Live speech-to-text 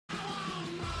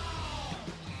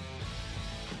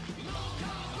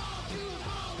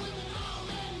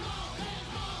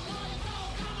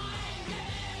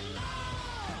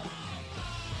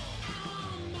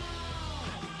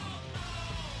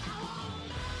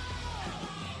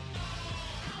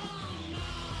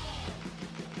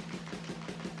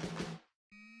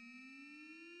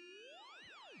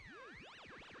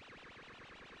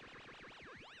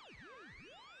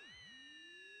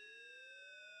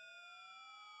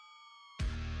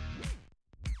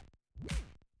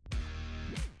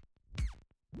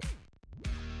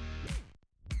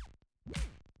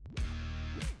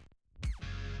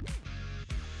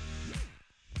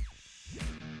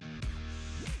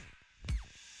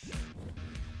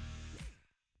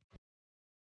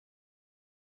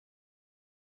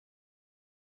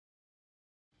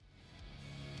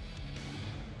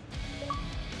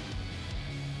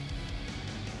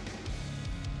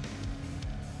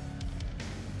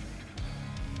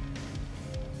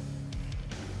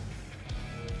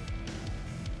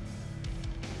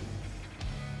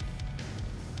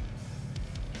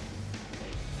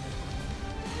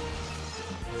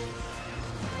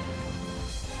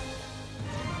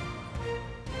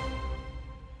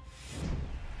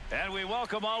And we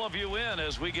welcome all of you in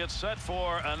as we get set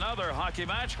for another hockey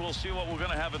match. We'll see what we're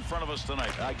going to have in front of us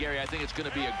tonight. Gary, I think it's going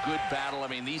to be a good battle. I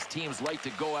mean, these teams like to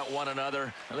go at one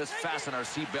another. And let's fasten our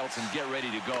seatbelts and get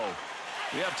ready to go.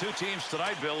 We have two teams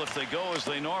tonight, Bill. If they go as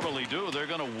they normally do, they're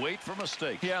going to wait for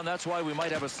mistakes. Yeah, and that's why we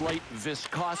might have a slight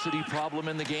viscosity problem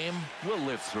in the game. We'll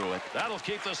live through it. That'll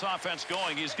keep this offense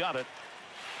going. He's got it.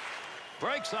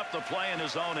 Breaks up the play in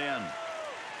his own end.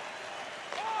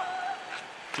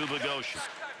 To Bogosian.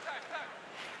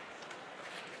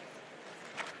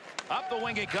 Up the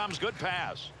wing he comes. Good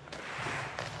pass.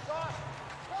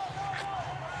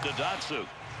 To Datsuk.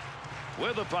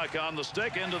 With the puck on the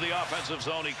stick, into the offensive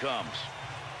zone he comes.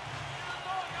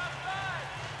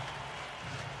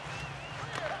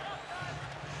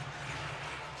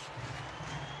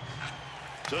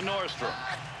 To Nordstrom.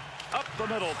 Up the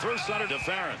middle, through center to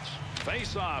Ferentz.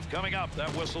 Face off coming up. That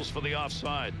whistles for the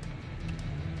offside.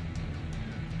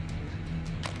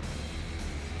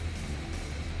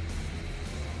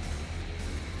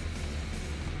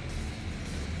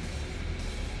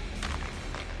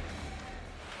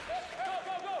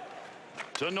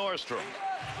 To Nordstrom.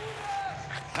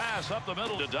 Pass up the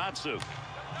middle to Datsuk.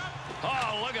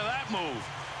 Oh, look at that move.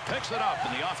 Picks it up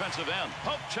in the offensive end.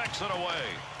 Pope checks it away.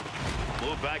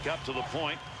 Move back up to the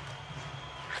point.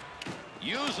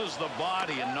 Uses the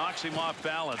body and knocks him off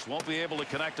balance. Won't be able to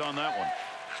connect on that one.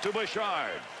 To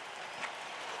Bouchard.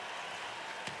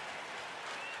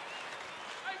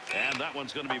 And that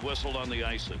one's going to be whistled on the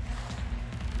icing.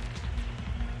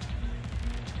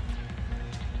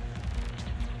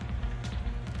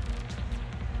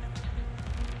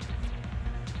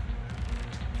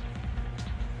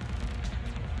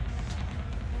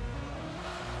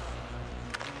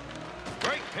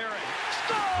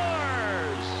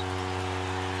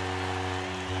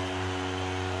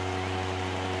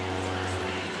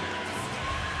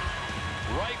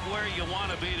 Where you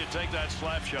want to be to take that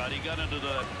slap shot. He got into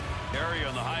the area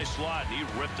in the high slot and he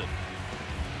ripped it.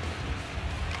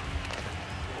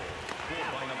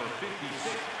 By number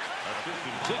 56,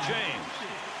 to James.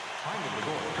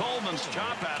 Coleman's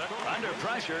chop at it under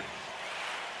pressure.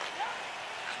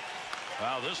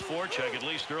 Wow, this forecheck, at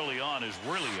least early on, is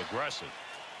really aggressive.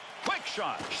 Quick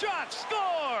shot. Shot.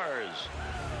 Scores.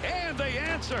 And they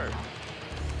answer.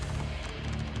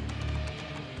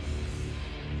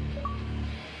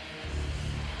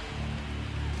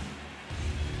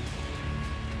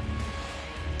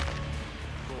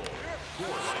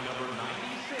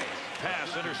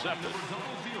 Pass intercepted.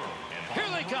 Here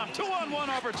they come. 2-on-1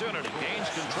 opportunity. Gains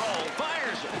control.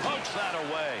 Fires it. Pokes that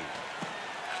away.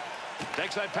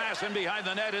 Takes that pass in behind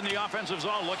the net in the offensive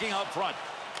zone. Looking up front.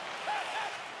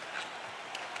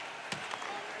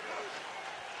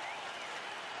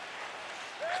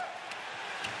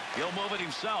 He'll move it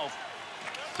himself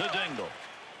to Dingle.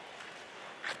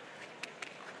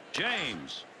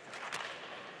 James.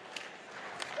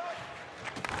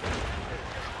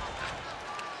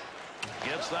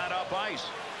 Gets that up ice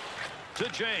to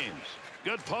James.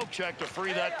 Good poke check to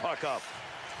free that puck up.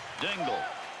 Dingle.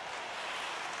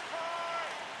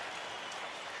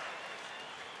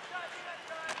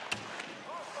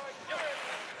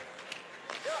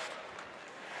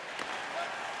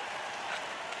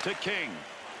 To King.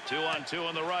 2-on-2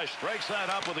 in the rush. Breaks that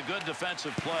up with a good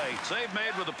defensive play. Save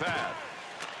made with the pad.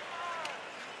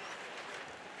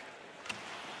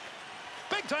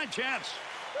 Big time chance.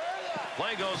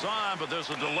 Play goes on, but there's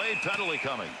a delayed penalty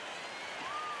coming.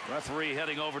 Referee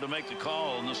heading over to make the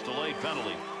call on this delayed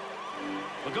penalty.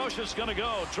 Bogosian's going to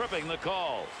go, tripping the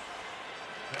call.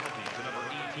 penalty to number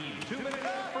 18. 2 minutes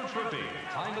for tripping.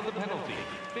 Time of the penalty,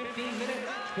 15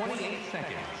 minutes, 28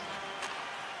 seconds.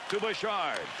 To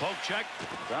Bouchard. Poke check.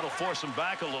 That'll force him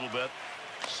back a little bit.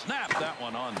 Snap that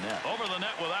one on net. Over the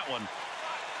net with that one.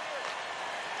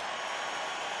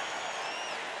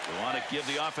 They want to give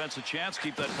the offense a chance.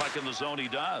 Keep that puck in the zone. He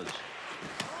does.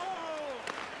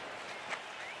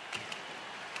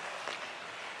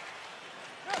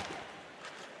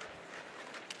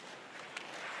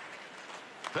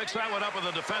 Picks that one up in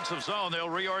the defensive zone. They'll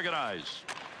reorganize.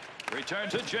 Return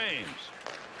to James.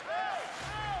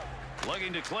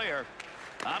 Looking to clear.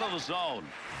 Out of the zone.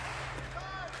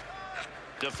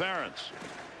 Ferentz.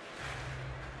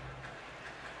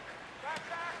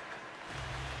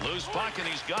 Loose puck, and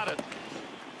he's got it.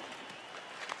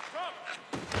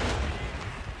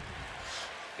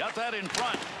 Got that in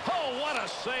front. Oh, what a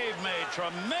save made.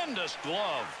 Tremendous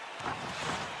glove.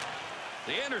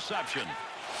 The interception.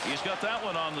 He's got that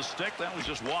one on the stick. That was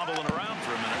just wobbling around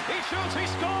for a minute. He shoots. He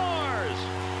scores.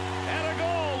 And a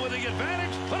goal with the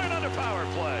advantage. Put it under power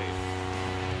play.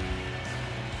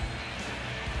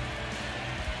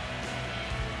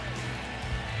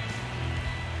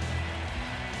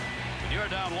 You're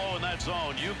down low in that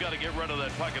zone. You've got to get rid of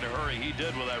that puck in a hurry. He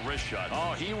did with that wrist shot.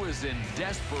 Oh, he was in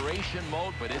desperation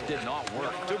mode, but it did not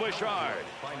work. To Bouchard.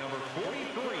 By number 43,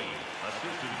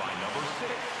 assisted by number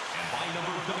 6, and by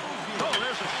number 00. Oh,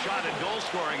 there's a shot in goal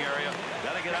scoring area.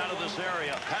 Got to get out of this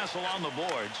area. Pass along the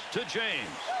boards to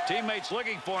James. Teammates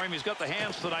looking for him. He's got the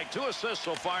hands tonight. 2 assists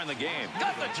so far in the game.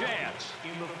 Got the chance.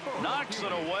 Knocks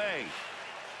it away.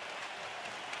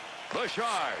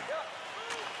 Bouchard.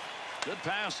 Good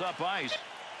pass up ice.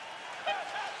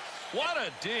 What a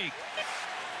deke.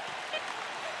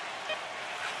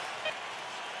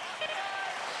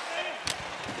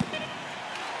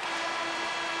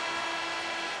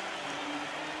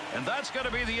 And that's going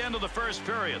to be the end of the first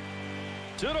period.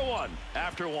 2-1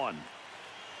 after 1.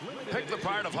 Pick the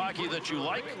part of hockey that you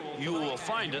like. You will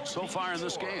find it so far in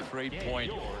this game. Great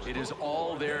point. It is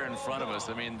all there in front of us.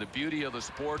 I mean, the beauty of the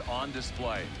sport on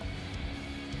display.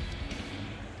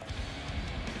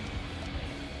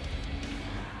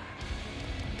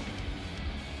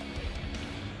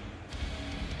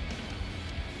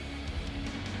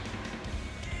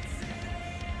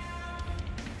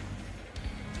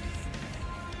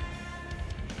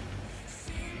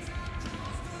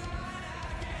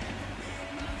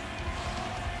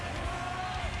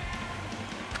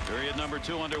 Period number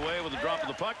 2 underway with the drop of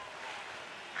the puck.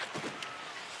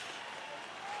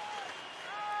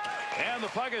 And the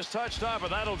puck is touched up,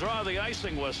 and that'll draw the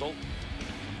icing whistle.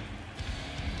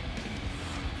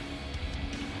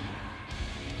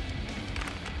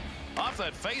 Off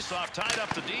that face-off, tied up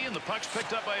to D, and the puck's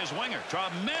picked up by his winger.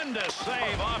 Tremendous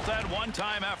save off that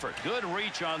one-time effort. Good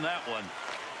reach on that one.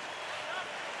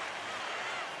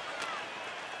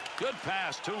 Good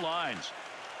pass, 2 lines.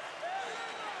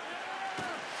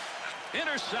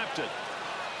 Intercepted.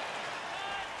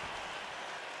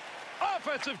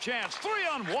 Offensive chance,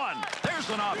 3-on-1. There's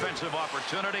an offensive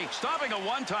opportunity. Stopping a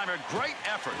one-timer, great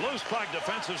effort. Loose puck,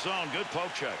 defensive zone, good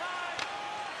poke check.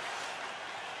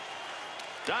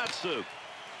 Datsuk.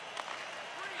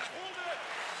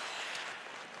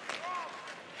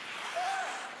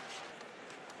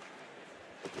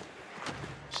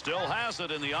 Still has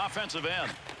it in the offensive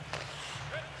end.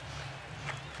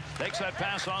 Takes that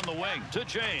pass on the wing to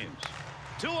James.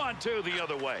 2-on-2 the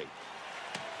other way.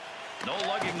 No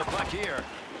lugging the puck here.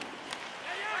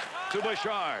 To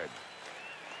Bouchard.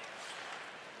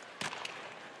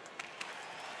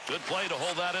 Good play to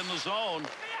hold that in the zone.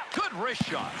 Good wrist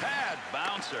shot. Bad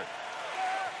bouncer.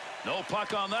 No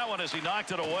puck on that one as he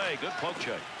knocked it away. Good poke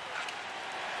check.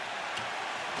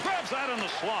 Grabs that in the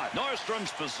slot.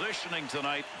 Nordstrom's positioning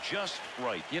tonight just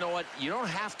right. You know what? You don't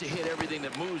have to hit everything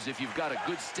that moves if you've got a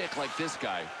good stick like this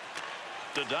guy.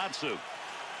 To Datsuk.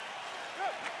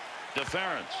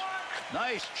 Deference.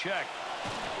 Nice check.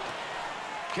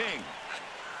 King.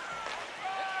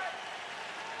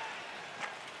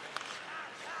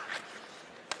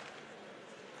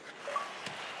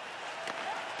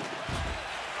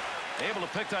 Able to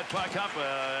pick that puck up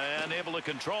and able to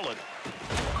control it.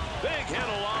 Big hit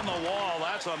along the wall.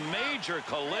 That's a major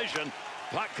collision.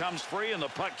 Puck comes free and the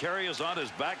puck carrier is on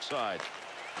his backside.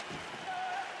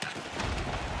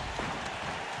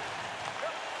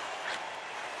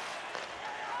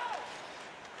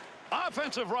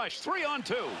 Offensive rush,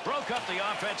 3-on-2. Broke up the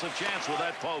offensive chance with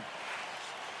that poke.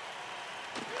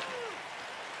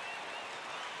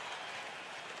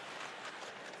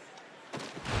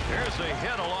 Here's a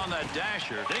hit along that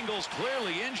dasher. Dingle's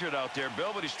clearly injured out there,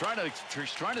 Bill, but he's trying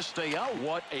to stay out.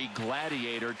 What a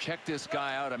gladiator. Check this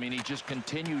guy out. I mean, he just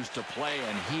continues to play,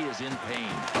 and he is in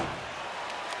pain.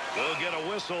 We'll get a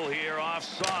whistle here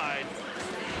offside.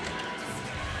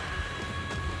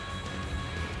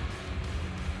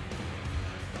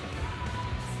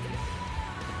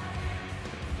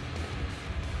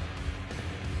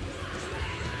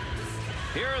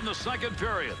 Here in the second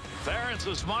period,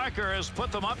 Ferentz's marker has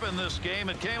put them up in this game.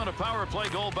 It came in a power play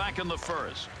goal back in the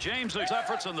first. James's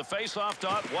efforts in the face-off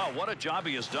dot. Wow, what a job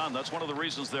he has done. That's one of the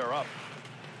reasons they're up.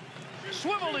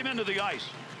 Swiveled him into the ice.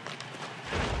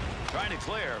 Trying to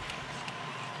clear.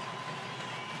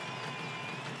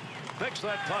 Picks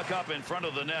that puck up in front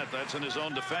of the net. That's in his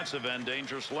own defensive end.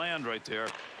 Dangerous land right there.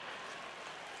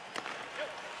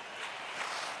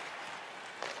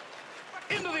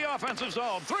 Into the offensive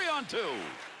zone. 3-on-2.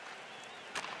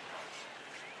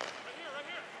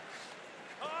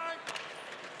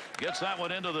 Gets that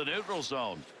one into the neutral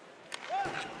zone.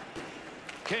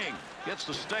 King gets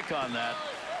the stick on that.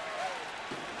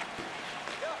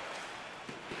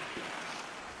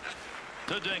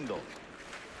 To Dingle.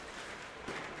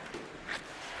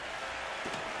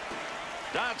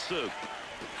 Datsuk.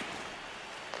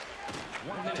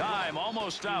 Time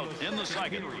almost out in the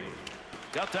second.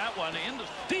 Got that one into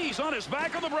D's on his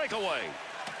back on the breakaway.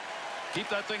 Keep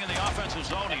that thing in the offensive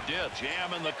zone. He did.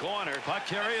 Jam in the corner. Puck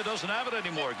carrier doesn't have it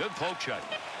anymore. Good poke check.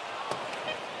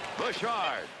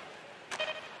 Bouchard.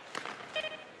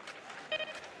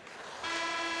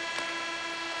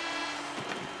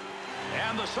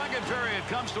 And the second period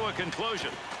comes to a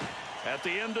conclusion. At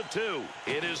the end of 2,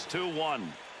 it is 2-1.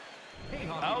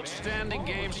 Outstanding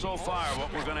game so far.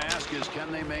 What we're going to ask is,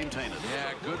 can they maintain it?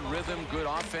 Yeah, good rhythm, good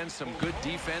offense, some good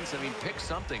defense. I mean, pick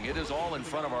something. It is all in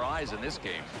front of our eyes in this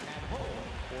game.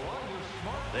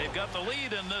 They've got the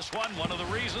lead in this one. One of the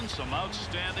reasons, some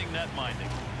outstanding net minding.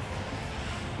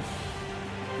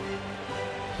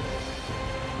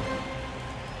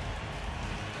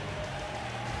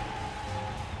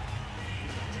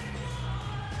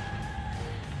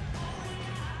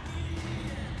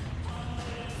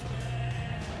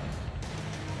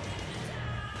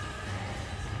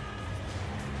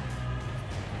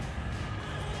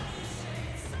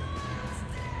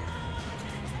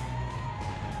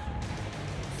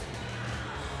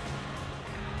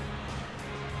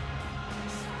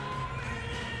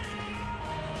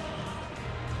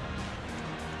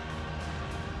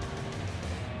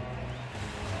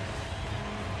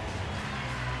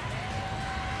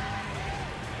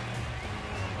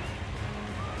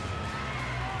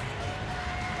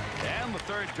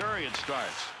 Third period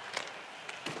starts.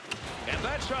 And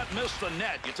that shot missed the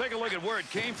net. You take a look at where it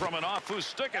came from and off whose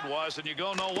stick it was, and you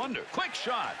go, no wonder. Quick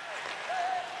shot.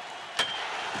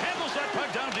 Handles that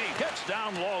puck down deep. Gets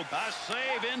down low. A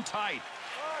save in tight.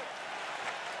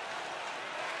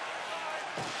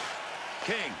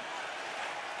 King.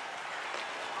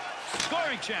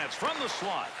 Scoring chance from the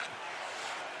slot.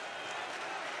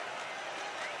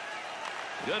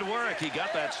 Good work. He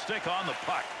got that stick on the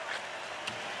puck.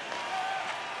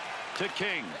 To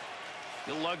King.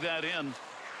 He'll lug that in.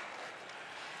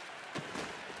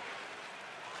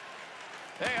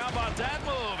 Hey, how about that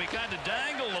move? He kind of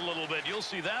dangled a little bit. You'll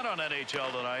see that on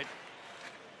NHL tonight.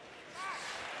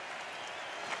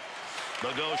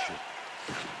 Bogosian.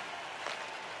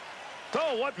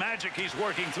 Oh, what magic he's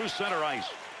working through center ice.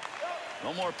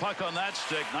 No more puck on that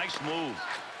stick. Nice move.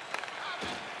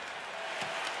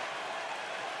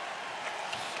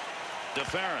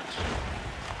 Deference.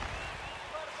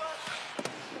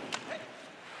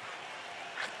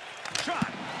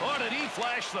 Shot. Oh, did he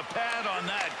flash the pad on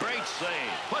that? Great save.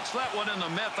 Puts that one in the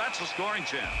net. That's a scoring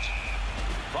chance.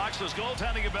 Fox's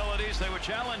goaltending abilities, they were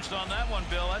challenged on that one,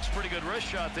 Bill. That's a pretty good wrist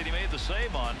shot that he made the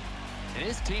save on. And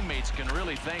his teammates can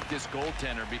really thank this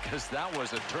goaltender because that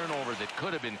was a turnover that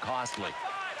could have been costly.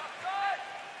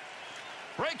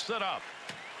 Breaks it up.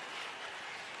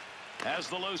 Has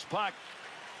the loose puck.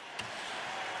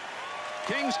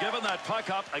 King's given that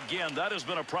puck up again. That has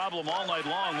been a problem all night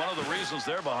long. One of the reasons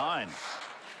they're behind.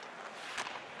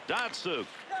 Datsuk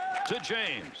to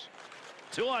James.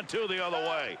 2-on-2 the other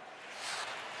way.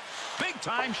 Big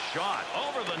time shot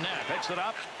over the net. Picks it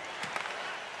up.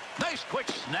 Nice quick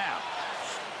snap.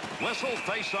 Whistle,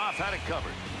 face off, had it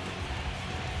covered.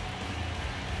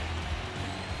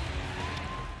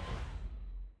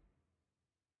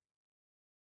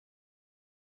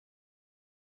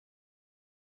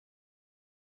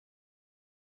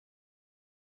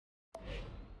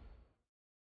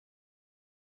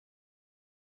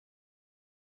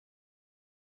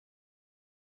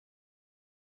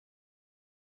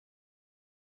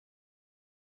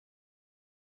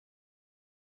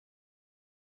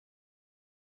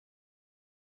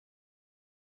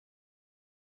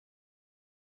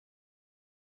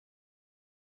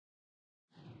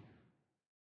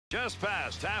 Just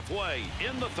past halfway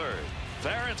in the third.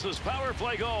 Ferentz's power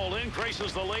play goal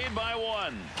increases the lead by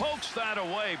 1. Pokes that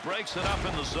away, breaks it up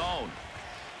in the zone.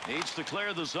 Needs to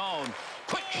clear the zone.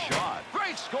 Quick shot.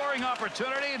 Great scoring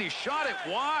opportunity, and he shot it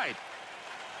wide.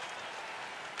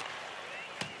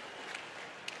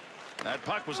 That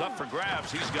puck was up for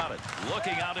grabs. He's got it.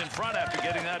 Looking out in front after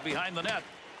getting that behind the net.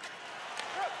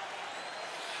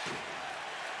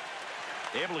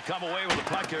 Able to come away with the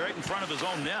puck here right in front of his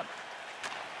own net.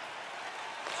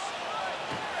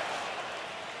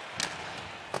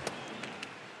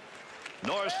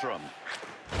 Nordstrom.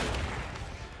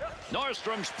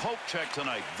 Nordstrom's poke check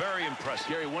tonight. Very impressive.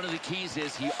 Gary, one of the keys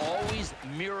is he always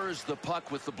mirrors the puck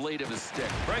with the blade of his stick.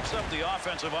 Breaks up the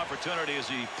offensive opportunity as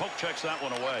he poke checks that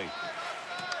one away.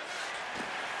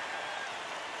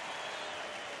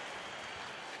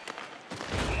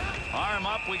 Arm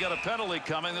up. We got a penalty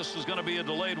coming. This is going to be a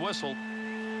delayed whistle.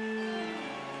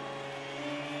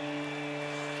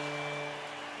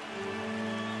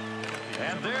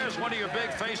 And there's one of your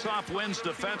big face-off wins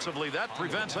defensively. That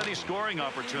prevents any scoring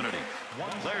opportunity.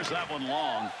 There's that one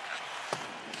long.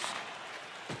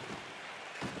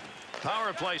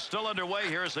 Power play still underway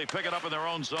here as they pick it up in their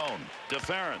own zone.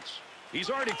 DeFerence. He's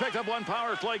already picked up one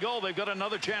power play goal. They've got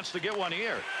another chance to get one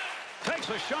here. Takes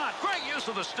a shot. Great use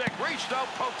of the stick. Reached out,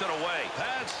 poked it away.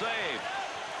 Bad save.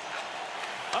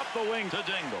 Up the wing to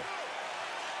Dingle.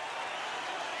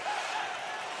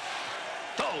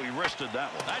 Oh, he wristed that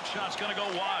one. That shot's going to go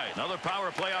wide. Another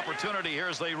power play opportunity here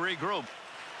as they regroup.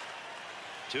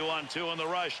 2-on-2 in the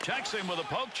rush. Checks him with a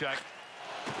poke check.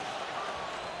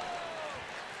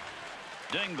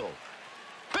 Dingle.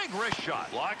 Big wrist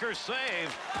shot. Blocker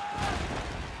save.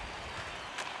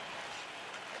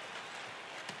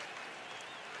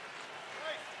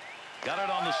 Got it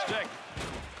on the stick.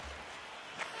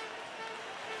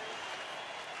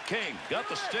 King got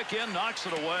the stick in, knocks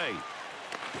it away.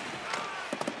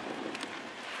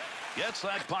 Gets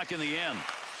that puck in the end.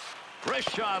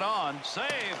 Wrist shot on. Save.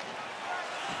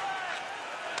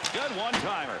 Good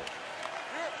one-timer.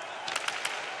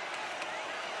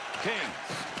 King.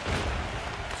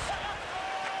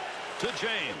 To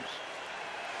James.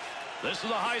 This is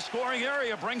a high-scoring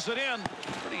area. Brings it in.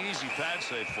 Pretty easy pad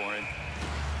save for him.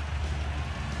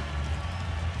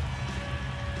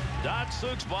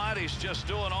 Datsuk's body's just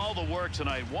doing all the work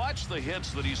tonight. Watch the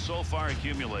hits that he's so far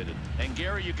accumulated. And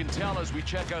Gary, you can tell as we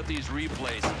check out these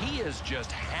replays, he is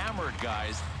just hammered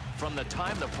guys from the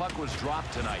time the puck was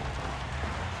dropped tonight.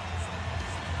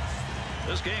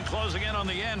 This game closing in on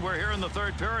the end. We're here in the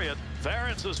third period.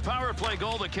 Ferentz's power play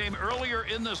goal that came earlier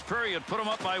in this period put them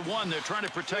up by 1. They're trying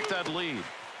to protect that lead.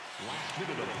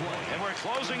 And we're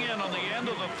closing in on the end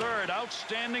of the third.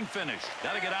 Outstanding finish.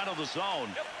 Got to get out of the zone.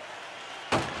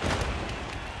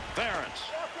 Ferentz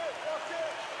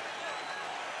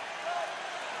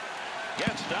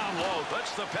gets down low,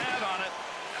 puts the pad on it.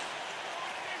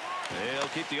 He'll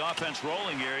keep the offense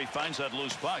rolling here. He finds that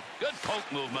loose puck. Good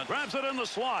poke movement. Grabs it in the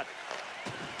slot.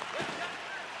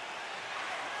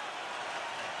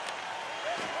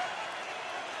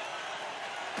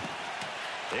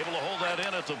 Able to hold that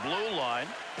in at the blue line.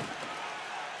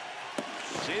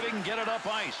 See if he can get it up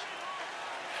ice.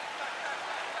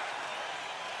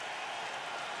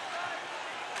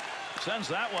 Sends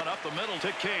that one up the middle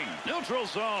to King. Neutral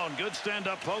zone. Good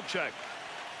stand-up poke check.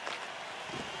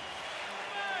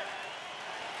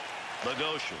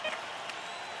 Bogosian.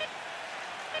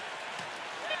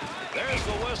 There's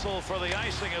the whistle for the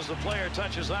icing as the player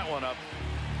touches that one up.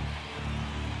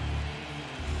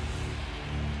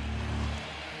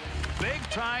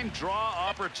 Big-time draw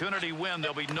opportunity win.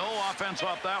 There'll be no offense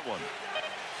off that one.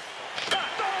 Shot.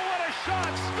 Oh, what a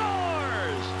shot.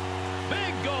 Scores!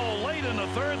 Big goal late in the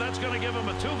third. That's going to give him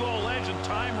a 2-goal edge and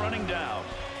time running down.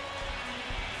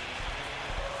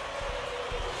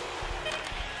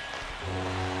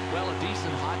 Well, a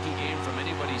decent hockey game from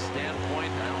anybody's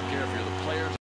standpoint. I don't care if you're the players